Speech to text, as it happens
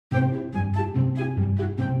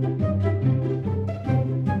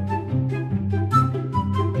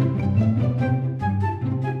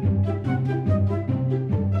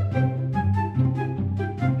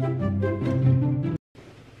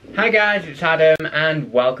Hi guys, it's Adam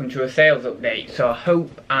and welcome to a sales update. So I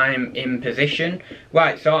hope I'm in position.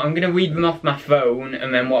 Right, so I'm going to read them off my phone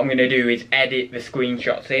and then what I'm going to do is edit the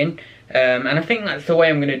screenshots in. And I think that's the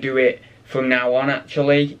way I'm going to do it from now on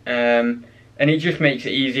actually. And it just makes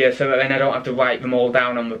it easier so that then I don't have to write them all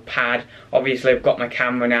down on the pad. Obviously I've got my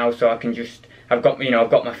camera now so I can just, I've got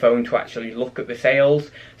my phone to actually look at the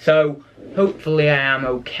sales. So hopefully I am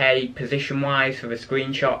okay position wise for the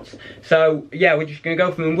screenshots. So yeah, we're just going to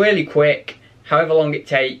go through them really quick. However long it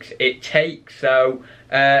takes, it takes. So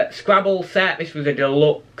Scrabble set, this was a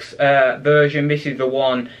deluxe version. This is the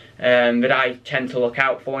one that I tend to look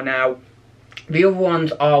out for now. The other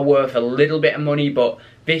ones are worth a little bit of money, but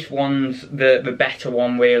this one's the better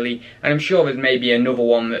one really, and I'm sure there's maybe another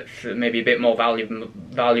one that's maybe a bit more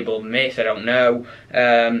valuable than this, I don't know.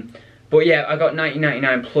 But yeah, I got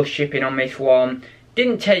 $19.99 plus shipping on this one.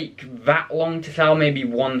 Didn't take that long to sell, maybe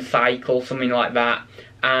one cycle, something like that.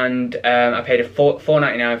 And I paid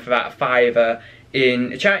 $4.99 for that, $5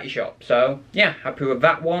 in a charity shop. So yeah, happy with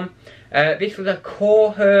that one. This was a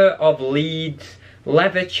Habour of Leeds.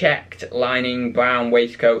 Leather checked lining, brown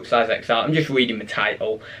waistcoat, size XL. I'm just reading the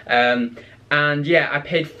title. And yeah, I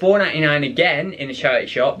paid $4.99 again in a charity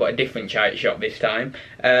shop, but a different charity shop this time.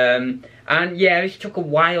 And yeah, this took a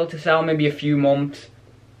while to sell, maybe a few months.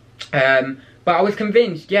 But I was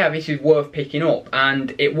convinced, yeah, this is worth picking up,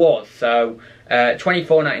 and it was. So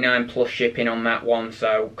 $24.99 plus shipping on that one,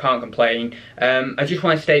 so can't complain. I just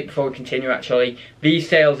want to state before we continue actually, these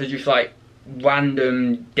sales are just like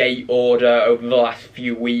random date order over the last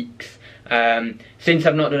few weeks. Since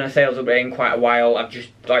I've not done a sales update in quite a while, I've just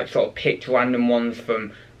like sort of picked random ones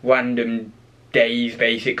from random days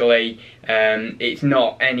basically. It's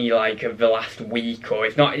not any like of the last week, or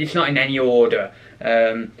it's not in any order.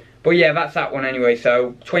 But yeah, that's that one anyway.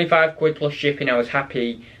 So 25 quid plus shipping, I was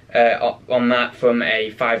happy on that from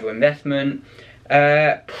a £5 investment.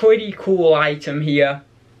 Pretty cool item here.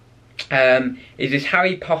 Is this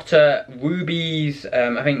Harry Potter Rubies,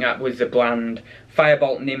 I think that was the brand,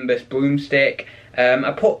 Firebolt Nimbus broomstick.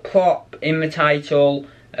 I put prop in the title.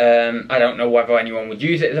 I don't know whether anyone would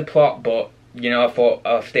use it as a prop, but you know, I thought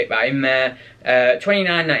I'll stick that in there.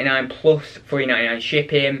 $29.99 plus $3.99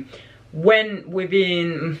 shipping. Went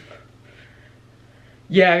within,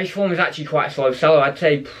 yeah, this one was actually quite a slow seller. I'd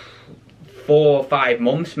say 4 or 5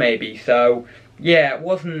 months maybe. So yeah, it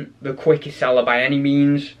wasn't the quickest seller by any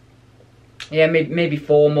means. Yeah, maybe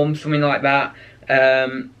 4 months, something like that.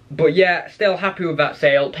 But yeah, still happy with that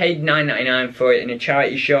sale. Paid $9.99 for it in a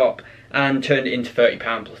charity shop and turned it into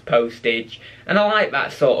 £30 plus postage. And I like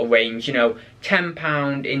that sort of range, you know,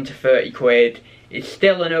 £10 into 30 quid. It's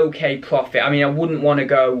still an okay profit. I mean, I wouldn't want to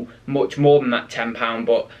go much more than that £10,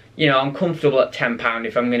 but you know, I'm comfortable at £10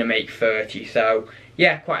 if I'm going to make 30. So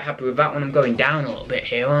yeah, quite happy with that one. I'm going down a little bit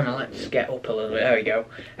here, aren't I? Let's get up a little bit. There we go.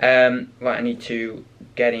 Right, I need to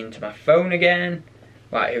get into my phone again.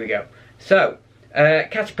 Right, here we go. So,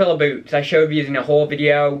 Caterpillar boots. I showed these in a haul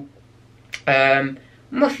video.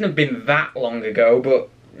 Mustn't have been that long ago, but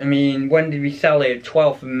I mean, when did we sell it?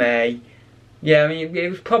 12th of May. Yeah, I mean, it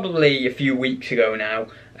was probably a few weeks ago now.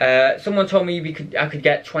 Someone told me I could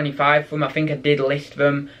get 25 from them. I think I did list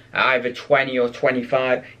them at either 20 or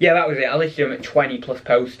 25. Yeah, that was it. I listed them at 20 plus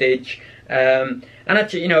postage. And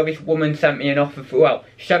actually, you know, this woman sent me an offer for, well,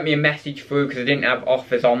 she sent me a message through because I didn't have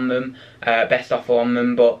offers on them, best offer on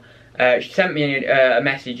them, but she sent me a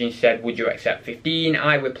message and she said, would you accept 15?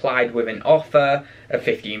 I replied with an offer of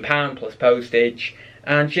 £15 plus postage,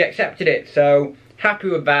 and she accepted it. So happy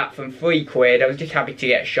with that from 3 quid. I was just happy to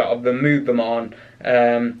get a shot of them, move them on.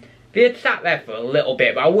 They had sat there for a little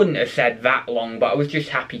bit, but I wouldn't have said that long, but I was just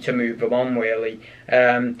happy to move them on really.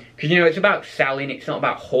 Because you know, it's about selling, it's not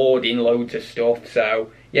about hoarding loads of stuff.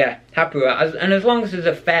 So yeah, happy with that. And as long as there's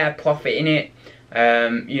a fair profit in it,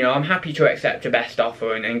 you know, I'm happy to accept a best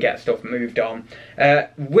offer and get stuff moved on.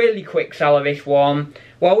 Really quick seller, this one.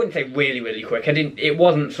 Well, I wouldn't say really quick. It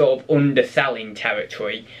wasn't sort of underselling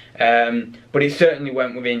territory, but it certainly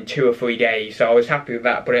went within 2 or 3 days, so I was happy with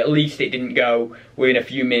that. But at least it didn't go within a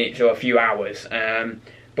few minutes or a few hours.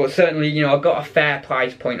 But certainly, you know, I got a fair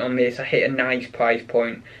price point on this. I hit a nice price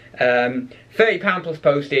point. £30 plus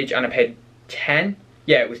postage, and I paid 10.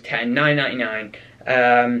 Yeah, it was 10, $9.99.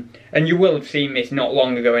 And you will have seen this not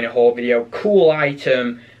long ago in a haul video. Cool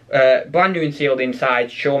item, brand new and sealed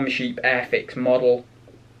inside, Shaun the Sheep Airfix model.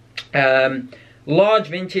 Large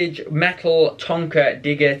vintage metal Tonka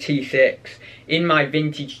Digger T6 in my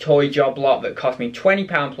vintage toy job lot that cost me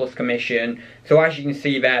 £20 plus commission. So as you can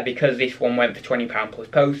see there, because this one went for £20 plus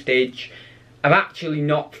postage, I've actually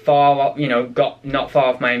not far off, you know, got not far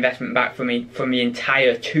off my investment back from the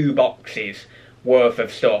entire 2 boxes worth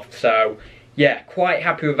of stuff. So yeah, quite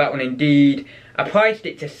happy with that one indeed. I priced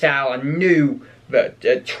it to sell. I knew that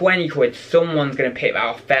at 20 quid someone's going to pick that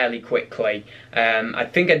off fairly quickly. I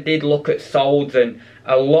think I did look at solds, and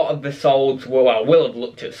a lot of the solds were, well, I will have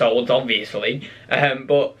looked at solds obviously,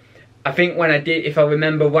 but I think when I did, if I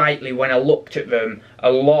remember rightly, when I looked at them, a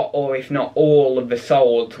lot, or if not all, of the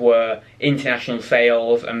solds were international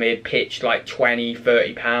sales, and they had pitched like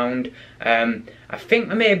 £20–30. I think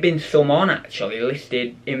there may have been some on actually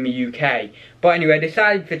listed in the UK, but anyway, I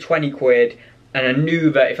decided for 20 quid, and I knew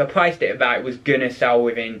that if I priced it at that, it was gonna sell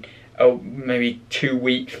within maybe 2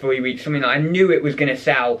 weeks, 3 weeks, something like that. I knew it was gonna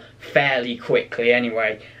sell fairly quickly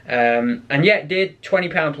anyway, and yeah, it did.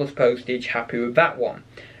 £20 plus postage. Happy with that one.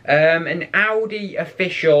 An Audi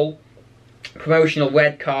official promotional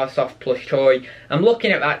red car soft plush toy. I'm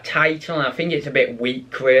looking at that title and I think it's a bit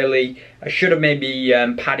weak really. I should have maybe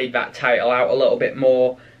padded that title out a little bit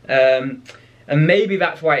more, and maybe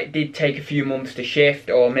that's why it did take a few months to shift,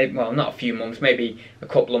 or maybe, well, not a few months, maybe a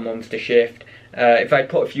couple of months to shift. If I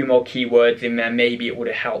put a few more keywords in there, maybe it would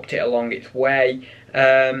have helped it along its way.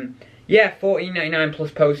 Yeah, £14.99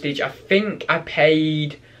 plus postage. I think I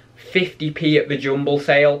paid 50p at the jumble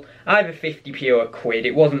sale, either 50p or a quid.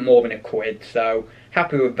 It wasn't more than a quid, so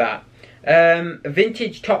happy with that.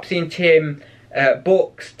 Vintage Topsy and Tim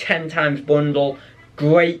books, 10 times bundle.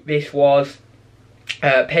 Great this was.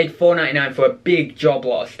 Paid £4.99 for a big job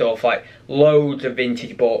lot of stuff, like loads of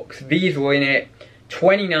vintage books. These were in it,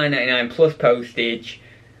 £29.99 plus postage.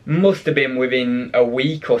 Must have been within a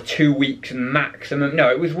week or 2 weeks maximum. No,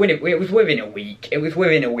 it was within a week. It was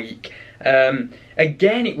within a week.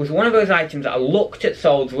 Again, it was one of those items that I looked at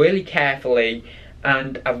solds really carefully,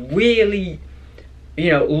 and I really,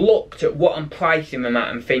 you know, looked at what I'm pricing them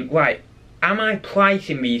at and think, right, am I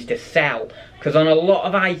pricing these to sell? Because on a lot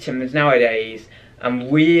of items nowadays,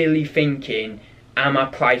 I'm really thinking, am I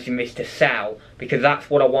pricing this to sell? Because that's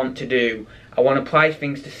what I want to do. I want to price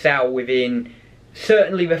things to sell within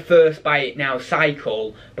certainly the first buy it now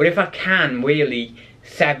cycle, but if I can, really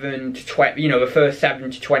 7 to 20, you know, the first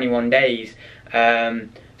 7 to 21 days.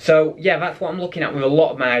 So yeah, that's what I'm looking at with a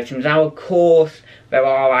lot of my items. Now of course there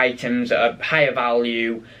are items that are higher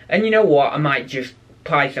value, and you know what, I might just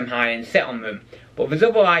price them high and sit on them. But there's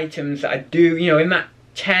other items that I do, you know, in that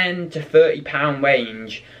 £10 to £30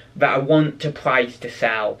 range that I want to price to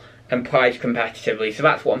sell and price competitively. So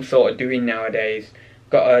that's what I'm sort of doing nowadays.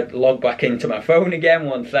 Got to log back into my phone again,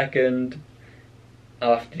 1 second.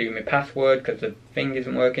 I'll have to do my password because the thing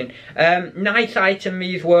isn't working. Nice item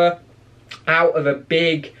these were, out of a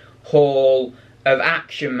big haul of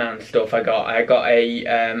Action Man stuff I got. I got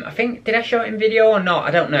a, I think, did I show it in video or not?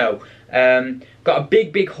 I don't know. Got a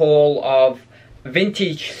big haul of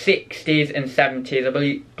vintage 60s and 70s, I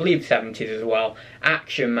believe 70s as well,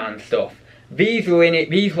 Action Man stuff. These were in it,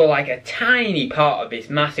 these were like a tiny part of this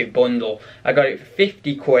massive bundle. I got it for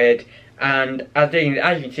 50 quid, and as you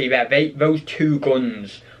can see there, those 2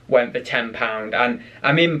 guns went for £10, and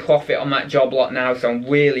I'm in profit on that job lot now, so I'm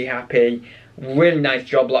really happy. Really nice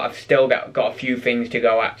job lot. I've still got a few things to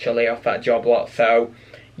go actually off that job lot, so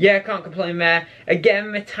yeah, can't complain there.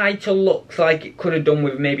 Again, the title looks like it could have done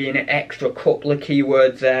with maybe an extra couple of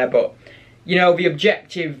keywords there, but you know, the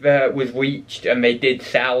objective was reached and they did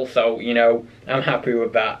sell, so you know, I'm happy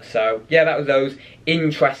with that. So yeah, that was those.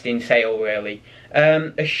 Interesting sale really.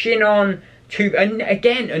 A Chinon and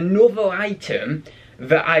again, another item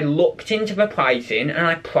that I looked into the pricing and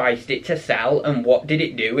I priced it to sell, and what did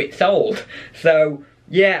it do? It sold. So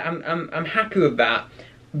yeah, I'm happy with that.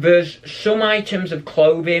 There's some items of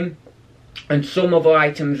clothing and some other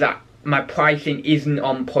items that my pricing isn't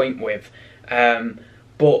on point with.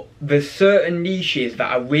 But there's certain niches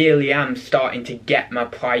that I really am starting to get my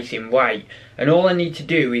pricing right. And all I need to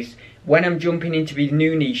do is, when I'm jumping into these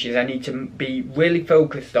new niches, I need to be really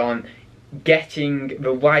focused on getting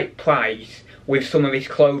the right price with some of this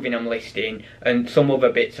clothing I'm listing and some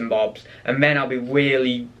other bits and bobs. And then I'll be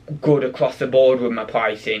really good across the board with my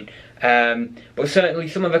pricing. But certainly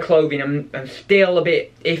some of the clothing I'm still a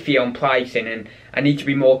bit iffy on pricing, and I need to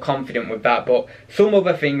be more confident with that. But some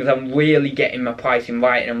other things I'm really getting my pricing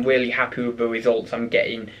right, and I'm really happy with the results I'm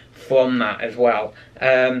getting from that as well.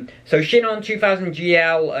 So Chinon 2000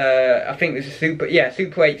 GL, I think there's a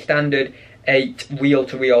Super 8 standard 8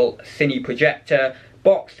 reel-to-reel cine projector,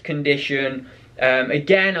 boxed condition.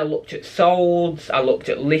 Again, I looked at solds, I looked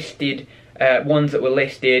at listed ones that were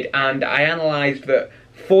listed, and I analysed that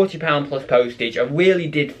 £40 plus postage. I really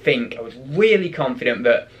did think, I was really confident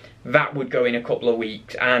that that would go in a couple of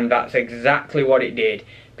weeks, and that's exactly what it did.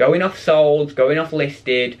 Going off solds, going off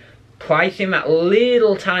listed, pricing that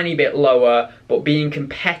little tiny bit lower, but being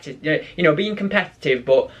competitive, you know, being competitive,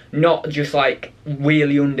 but not just like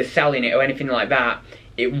really underselling it or anything like that,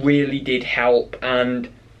 it really did help. And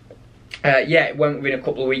yeah, it went within a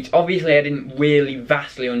couple of weeks. Obviously, I didn't really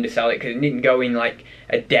vastly undersell it because it didn't go in like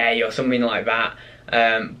a day or something like that.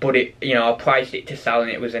 But it, you know, I priced it to sell and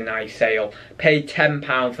it was a nice sale. Paid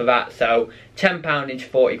 £10 for that, so £10 into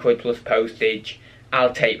 40 quid plus postage.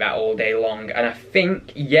 I'll take that all day long. And I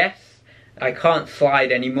think, yes, I can't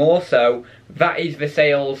slide anymore. So that is the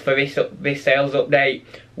sales for this sales update.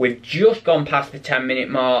 We've just gone past the 10-minute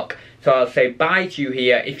mark. So I'll say bye to you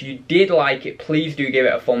here. If you did like it, please do give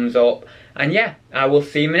it a thumbs up. And yeah, I will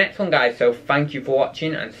see you in the next one, guys. So thank you for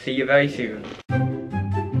watching and see you very soon.